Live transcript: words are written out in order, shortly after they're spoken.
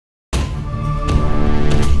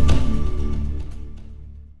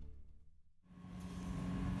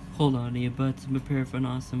Hold on, earbuds, prepare for an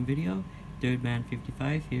awesome video.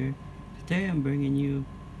 Dirtman55 here. Today I'm bringing you,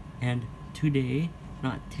 and today,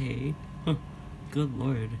 not tay, good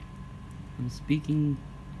lord, I'm speaking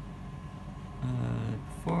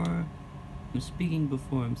before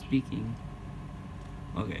I'm speaking.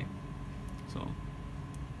 Okay, so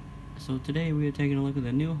today we are taking a look at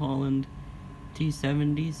the Newholland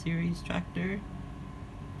T7 series tractor,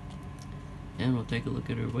 and we'll take a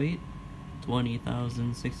look at her weight.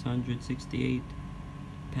 20,668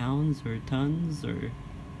 pounds or tons, or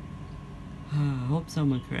I hope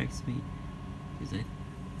someone corrects me, because I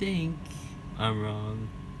think I'm wrong.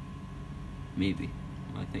 Maybe.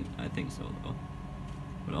 I think so though.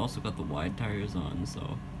 But I also got the wide tires on,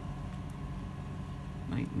 so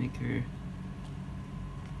might make her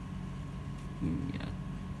yeah.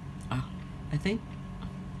 I think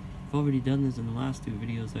I've already done this in the last two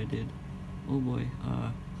videos I did. Oh boy.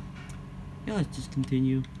 Yeah, let's just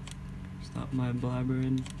continue. Stop my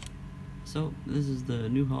blabbering. So, this is the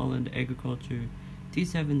Newholland Agriculture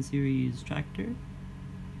T7 series tractor.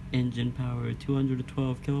 Engine power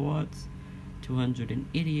 212 kilowatts,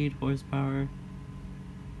 288 horsepower,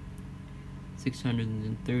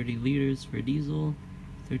 630 liters for diesel,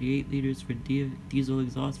 38 liters for diesel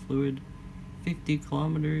exhaust fluid, 50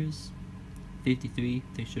 kilometers, 53.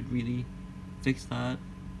 They should really fix that,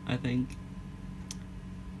 I think,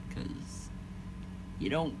 because you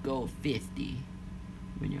don't go 50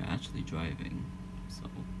 when you're actually driving, so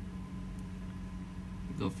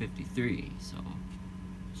you go 53, so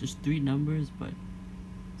it's just three numbers. But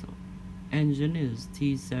so engine is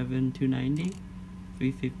T7 290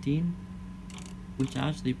 315, which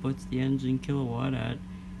actually puts the engine kilowatt at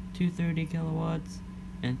 230 kilowatts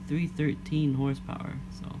and 313 horsepower,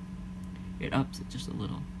 so it ups it just a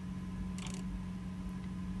little.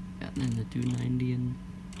 And then the 290 and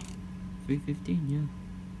 315, yeah.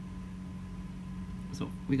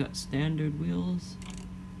 So we got standard wheels,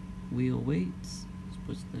 wheel weights.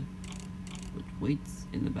 Let's put weights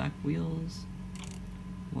in the back wheels.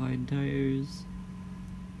 Wide tires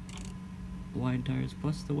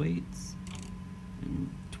plus the weights,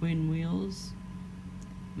 and twin wheels.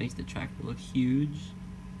 Makes the tractor look huge.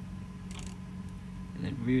 And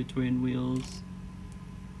then rear twin wheels.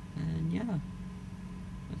 And yeah,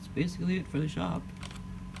 that's basically it for the shop.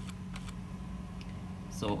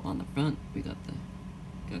 So on the front, we got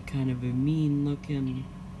kind of a mean looking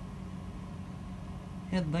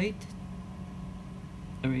headlight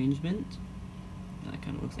arrangement. That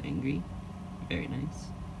kind of looks angry. Very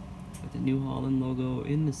nice. With the Newholland logo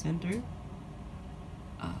in the center.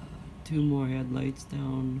 Two more headlights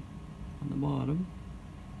down on the bottom.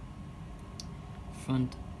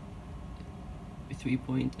 Front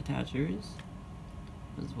 3-point attachers,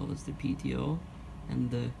 as well as the PTO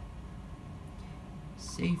and the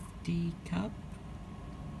safety cup,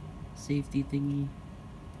 safety thingy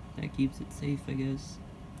that keeps it safe, I guess.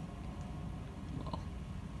 Well,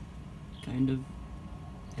 kind of.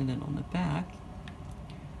 And then on the back,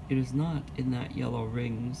 it is not in that yellow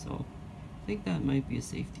ring, so I think that might be a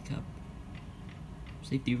safety cup.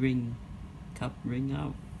 Safety ring, cup ring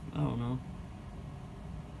out. I don't know.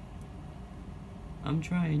 I'm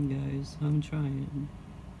trying, guys. I'm trying.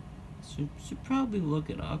 Should probably look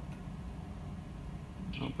it up.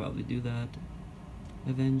 I'll probably do that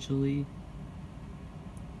eventually,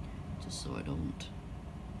 just so I don't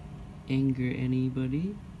anger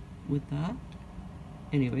anybody with that.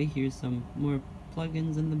 Anyway, here's some more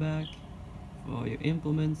plugins in the back for all your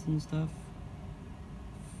implements and stuff.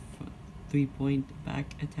 3-point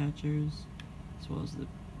back attachers, as well as the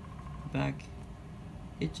back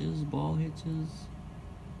hitches, ball hitches,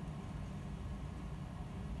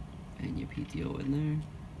 and your PTO in there.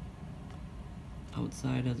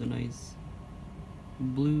 Outside has a nice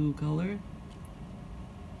blue color,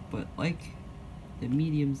 but like the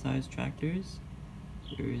medium-sized tractors,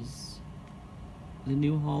 there's the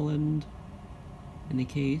Newholland and the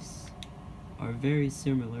case are very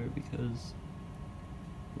similar because,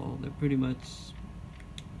 well, they're pretty much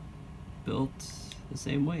built the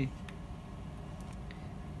same way.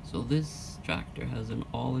 So this tractor has an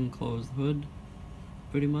all-enclosed hood,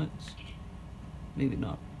 pretty much. Maybe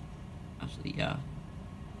not. Actually, yeah.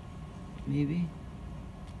 Maybe.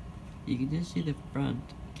 You can just see the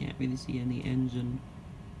front. Can't really see any engine.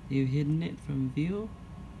 They've hidden it from view.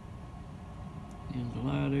 Here's the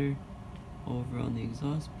ladder. Over on the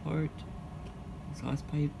exhaust pipe.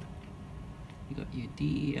 You got your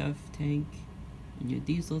DEF tank and your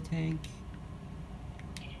diesel tank.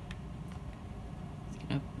 Let's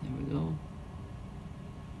get up. There we go.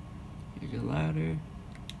 Here's your ladder.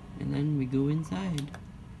 And then we go inside.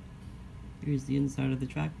 Here's the inside of the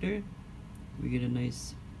tractor. We get a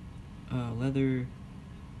nice leather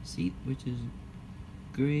seat, which is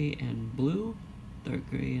gray and blue, dark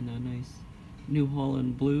gray and a nice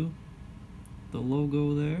Newholland blue. The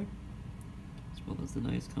logo there, as well as the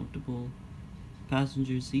nice comfortable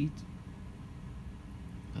passenger seat.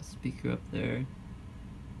 A speaker up there.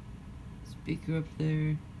 Speaker up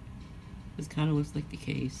there. This kind of looks like the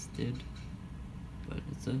case did, but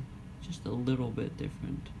it's just a little bit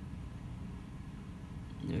different.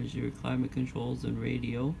 There's your climate controls and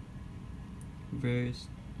radio. Various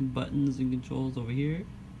buttons and controls over here.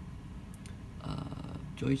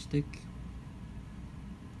 Joystick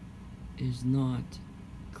is not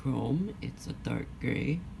chrome, it's a dark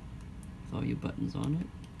gray with all your buttons on it.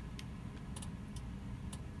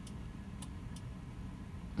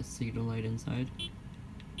 A signal light inside.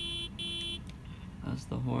 That's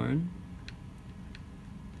the horn.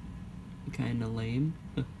 Kinda lame.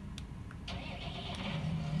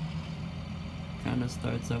 Kinda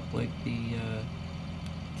starts up like the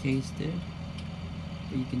case did.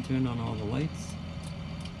 But you can turn on all the lights.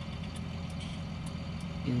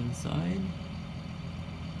 Inside,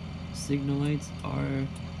 signal lights are,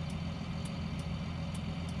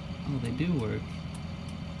 oh, they do work.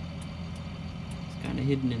 It's kind of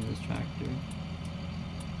hidden in this tractor.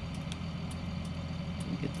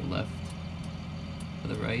 You get the left or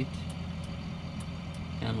the right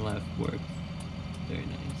and left work. Very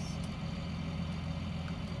nice.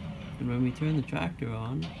 And when we turn the tractor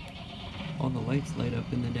on, all the lights light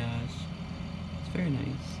up in the dash. It's very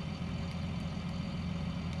nice.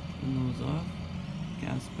 Turn those off.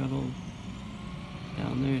 Gas pedal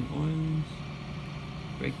down there in orange.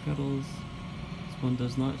 Brake pedals. This one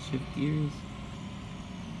does not shift gears.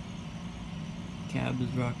 Cab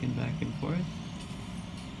is rocking back and forth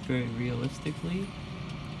very realistically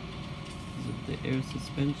because of the air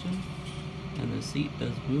suspension, and the seat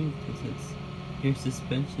does move because it's air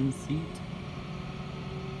suspension seat.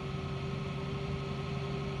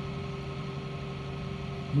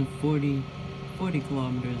 And 40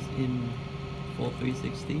 kilometers in full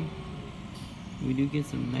 360. We do get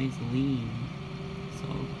some nice lean, so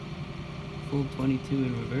full 22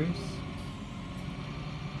 in reverse,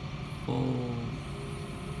 full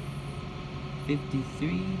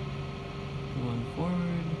 53 going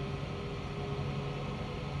forward,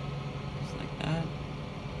 just like that.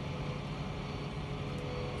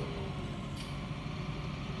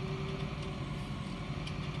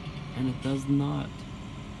 And it does not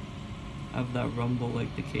have that rumble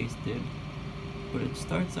like the case did, but it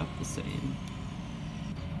starts up the same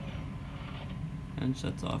and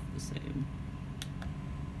shuts off the same.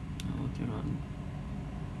 Now we'll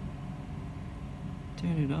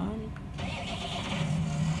turn it on.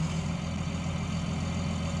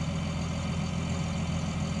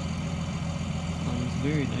 Sounds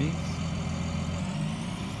very nice.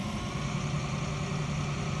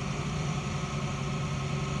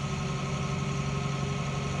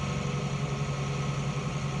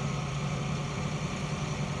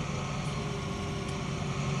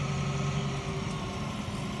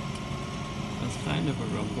 Kind of a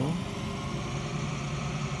rumble.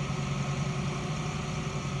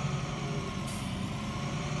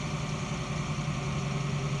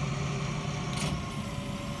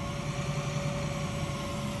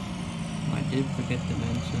 I did forget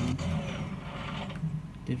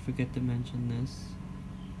to mention this,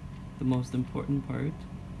 the most important part.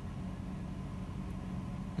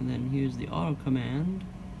 And then here's the auto command,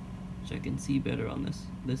 which I can see better on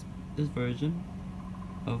this version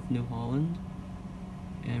of Newholland.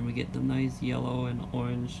 And we get the nice yellow and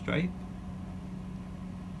orange stripe.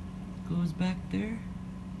 Goes back there.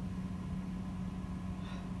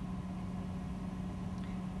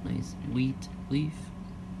 Nice wheat leaf.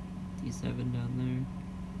 T7 down there.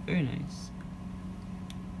 Very nice.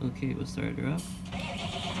 Okay, we'll start her up.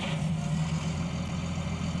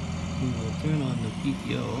 We will turn on the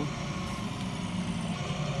PTO.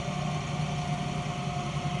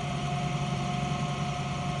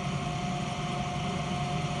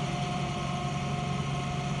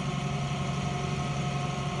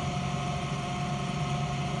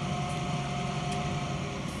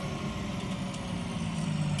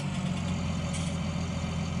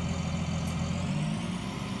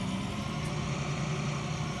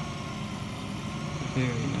 Very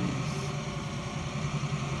nice.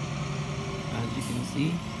 As you can see,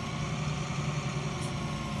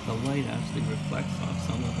 the light actually reflects off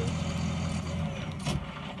some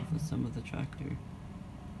of the tractor.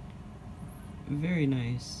 Very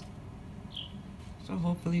nice. So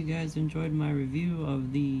hopefully you guys enjoyed my review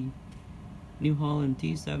of the Newholland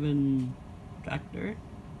T7 tractor.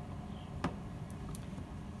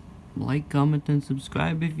 Like, comment, and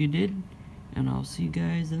subscribe if you did. And I'll see you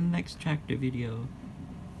guys in the next tractor video.